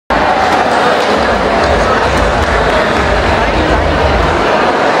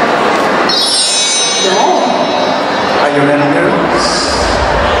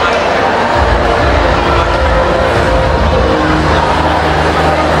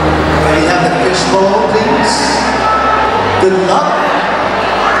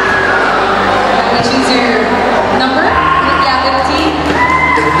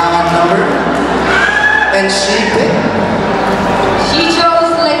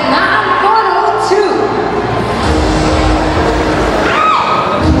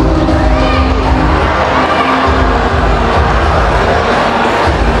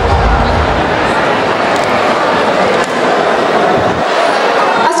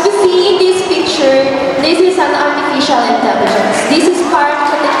this is an artificial intelligence. This is part of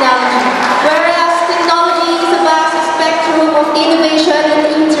technology. Whereas technology is a vast spectrum of innovation and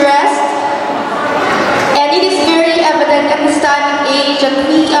interest, and it is very evident at this time and age that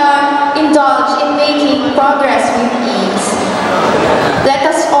we are indulged in making progress with ease. Let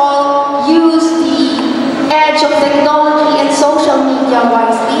us all use the edge of technology and social media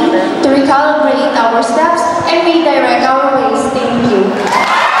wisely to recalibrate our steps and redirect our ways. Thank you.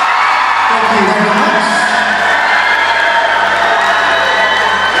 Thank you very much.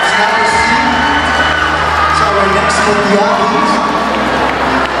 Let's now proceed to our next Mutya, please.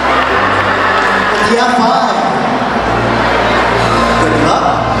 Mutya 5. Good luck.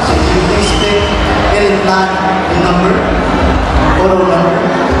 So you please pick any plan number, photo number,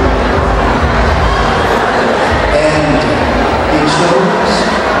 and it shows.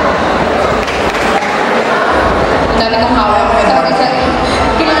 Dami kong hawak. Sorry.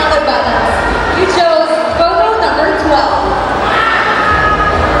 Kailangan ko balance. You chose photo number 12.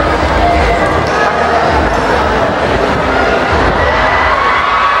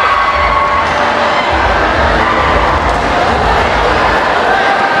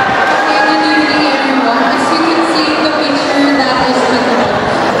 Good evening, everyone. As you can see in the picture that is visible,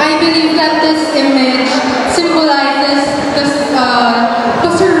 I believe that this image symbolizes the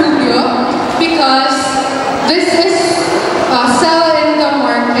Pozorrubio because this is sell in the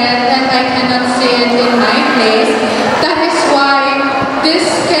market and I cannot say it in my place. That is why this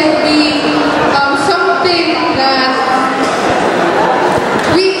can be something that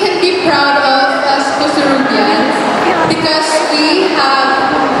we can be proud of as Pozorrubians because we have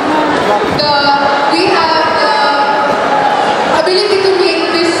the ability to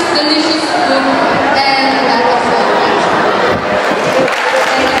make this delicious food and that is all.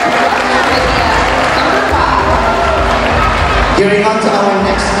 Gearing on to our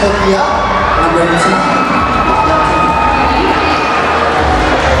next Mutya, number 2.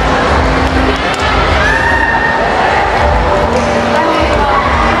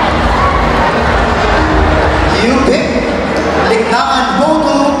 You pick Liglaan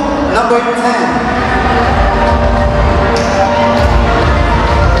Photo number 10.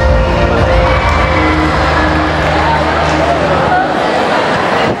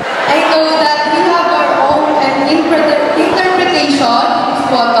 I know that we have our own interpretation of this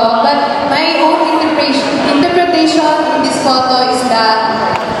photo, but my own interpretation in this photo is that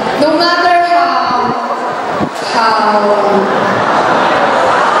no matter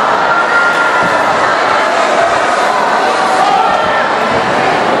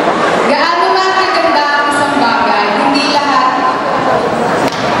gaano man kaganda ang isang bagay, hindi lahat.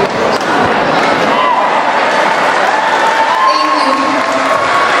 Thank you.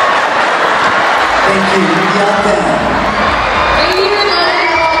 Thank you, Lianna. Maybe we're not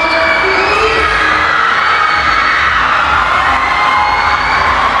in order, please.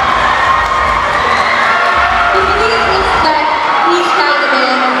 Please respect each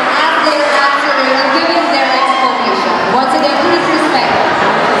candidate as they answer and giving their explanation. Once again, please respect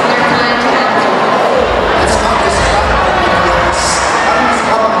their time to answer. Let's not distract our Mutyas. Parang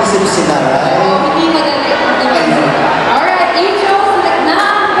kapag-isip sila, right? Hindi madali. Alright, you chose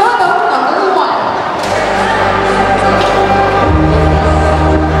Liglaan photo number 1.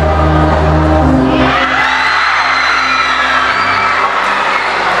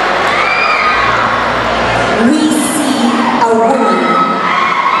 We see a woman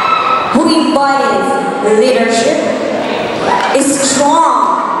who embodies leadership, a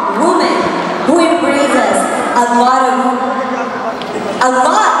strong woman who embraces a lot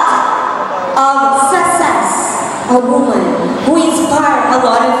of success, a woman who inspires a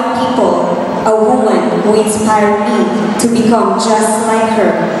lot of people, a woman who inspired me to become just like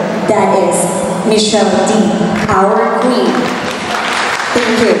her. That is Margaret Dee, our queen.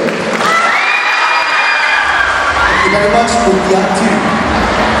 Thank you. Thank you very much, Mutya 2.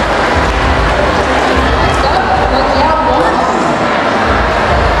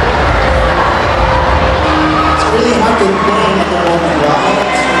 It's really hard to name at the moment,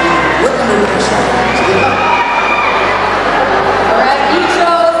 right? We're under pressure. So good luck. Alright, you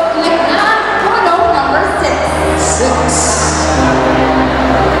chose Liglaan photo number 6. 6.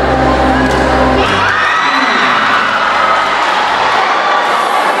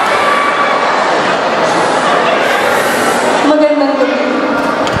 Magandang gabi.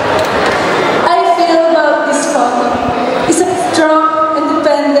 I feel about this photo is a strong,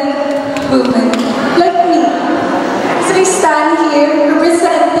 independent woman like me. So I stand here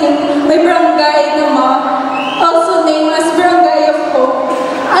representing my barangay Nama, also named as Barangay of Hope.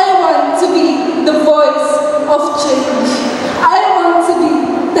 I want to be the voice of change. I want to be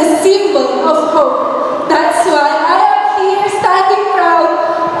the symbol of hope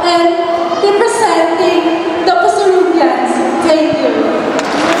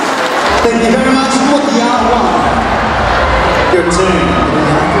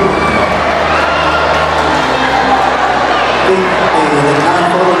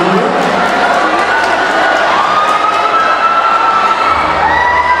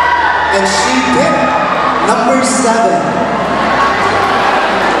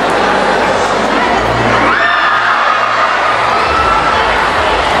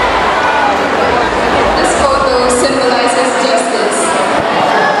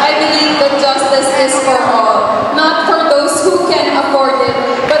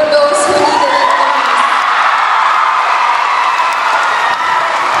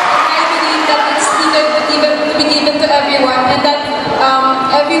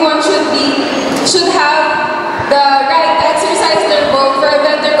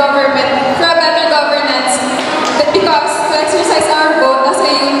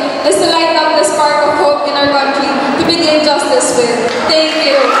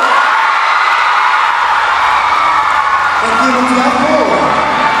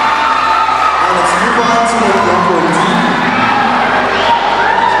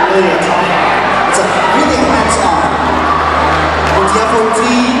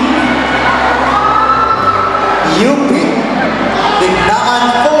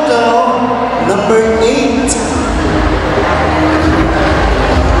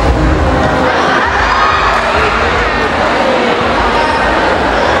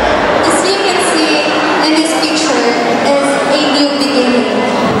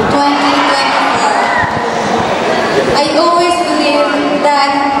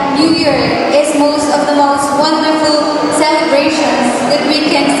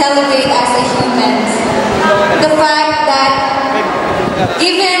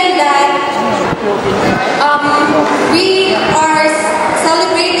We are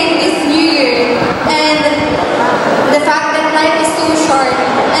celebrating this New Year and the fact that life is too short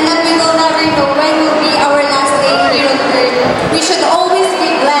and that we will never know when will be our last day here on earth. We should always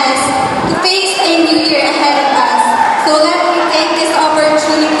be blessed to face a new year ahead of us. So let me take this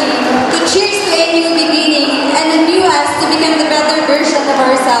opportunity to cheers to a new beginning and a new us to become the better version of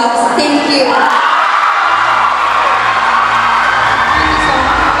ourselves. Thank you.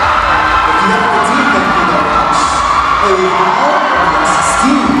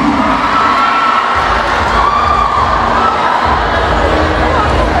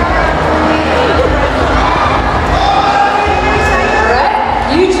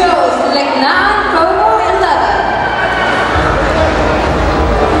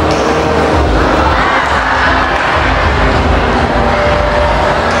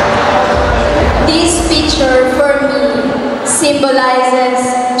 Symbolizes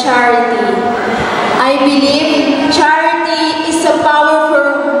charity. I believe charity is a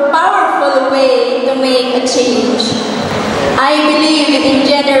powerful way to make a change. I believe in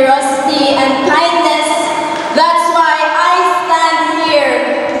generosity and kindness. That's why I stand here,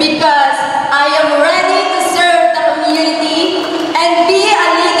 because I am ready to serve the community and be a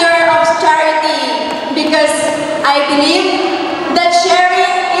leader of charity, because I believe that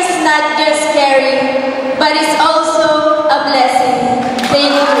sharing is not just caring, but it's also a blessing.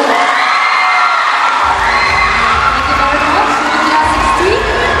 Thank you. Thank you very much. Class 16.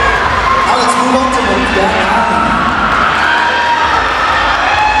 Now let's move on to Mutya.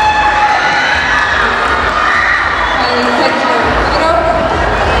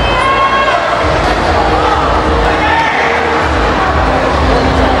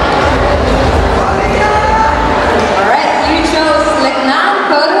 Alright, you chose Leknan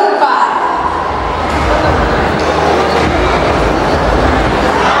Korupat.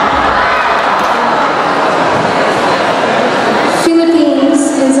 Philippines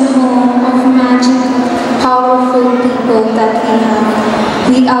is a home of magic, powerful people that we have.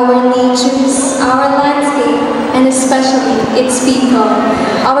 With our natures, our landscape, and especially its people.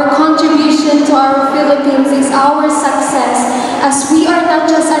 Our contribution to our Philippines is our success, as we are not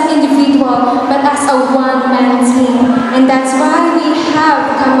just an individual, but as a one-man team. And that's why we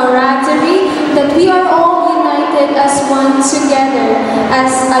have camaraderie, that we are all united as one together,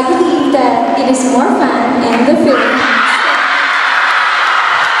 as I believe that it is more fun in the Philippines.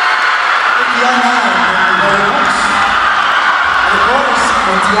 Lianna, thank you very much. And of course,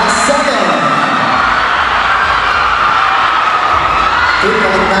 Mutya 7. Take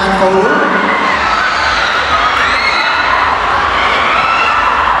that man forward.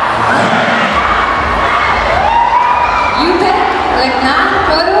 You pick Leknan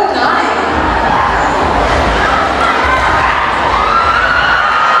Korupat.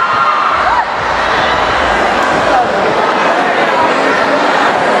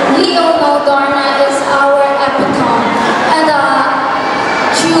 We all know Dharma is our epitome and a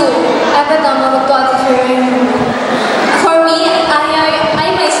true epitome of a God-fearing woman. For me,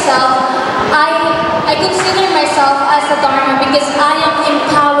 I myself, I consider myself as a Dharma because I am an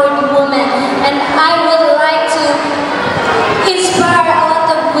empowered woman, and I would like to inspire a lot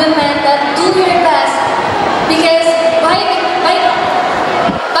of women that do your best, because by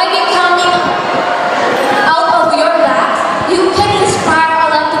becoming out of your back, you can inspire a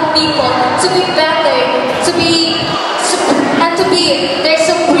lot of people to be better, and to be their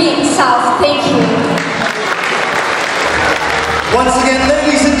supreme self. Thank you. Once again,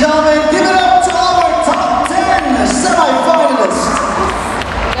 ladies and gentlemen, give it up to our top 10 semi-finalists.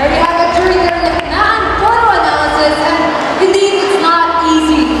 There we have it during their Leknan photo analysis, and indeed it's not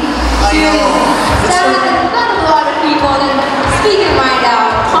easy I to know. stand in front of a lot of people and speak your mind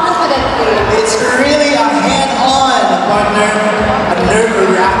out confidently. It's really a hand-on, partner, a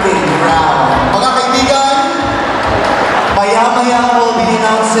nerve-wracking round. Mga kaibigan, maya-maya we'll be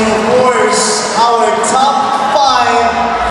announcing, of course,